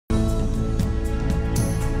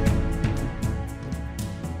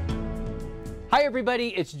Hi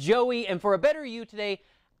everybody, it's Joey, and for a better you today,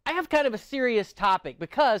 I have kind of a serious topic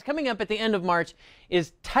because coming up at the end of March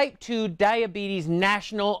is Type 2 Diabetes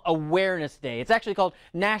National Awareness Day. It's actually called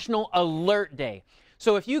National Alert Day.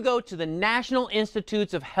 So if you go to the National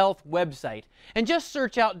Institutes of Health website and just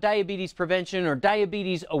search out diabetes prevention or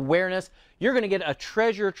diabetes awareness, you're going to get a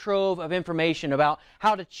treasure trove of information about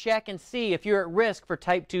how to check and see if you're at risk for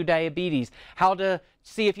type 2 diabetes, how to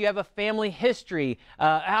see if you have a family history,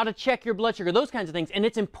 how to check your blood sugar, those kinds of things. And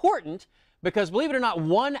it's important because, believe it or not,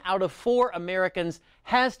 1 out of 4 Americans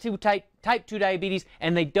has type 2 diabetes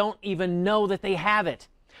and they don't even know that they have it.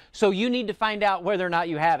 So you need to find out whether or not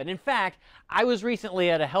you have it. In fact, I was recently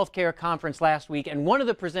at a healthcare conference last week, and one of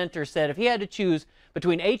the presenters said if he had to choose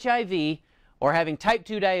between HIV or having type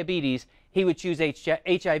 2 diabetes, he would choose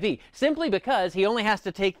HIV, simply because he only has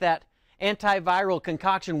to take that antiviral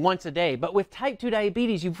concoction once a day. But with type 2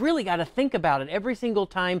 diabetes, you've really got to think about it every single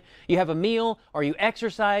time you have a meal, or you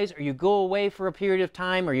exercise, or you go away for a period of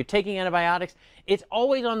time, or you're taking antibiotics. It's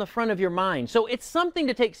always on the front of your mind. So it's something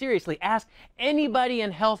to take seriously. Ask anybody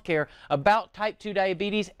in healthcare about type 2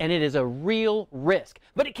 diabetes, and it is a real risk.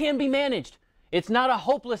 But it can be managed. It's not a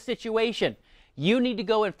hopeless situation. You need to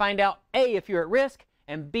go and find out, A, if you're at risk,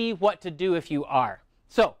 and B, what to do if you are.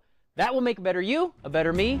 So that will make a better you, a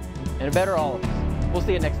better me, and a better all of us. We'll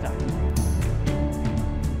see you next time.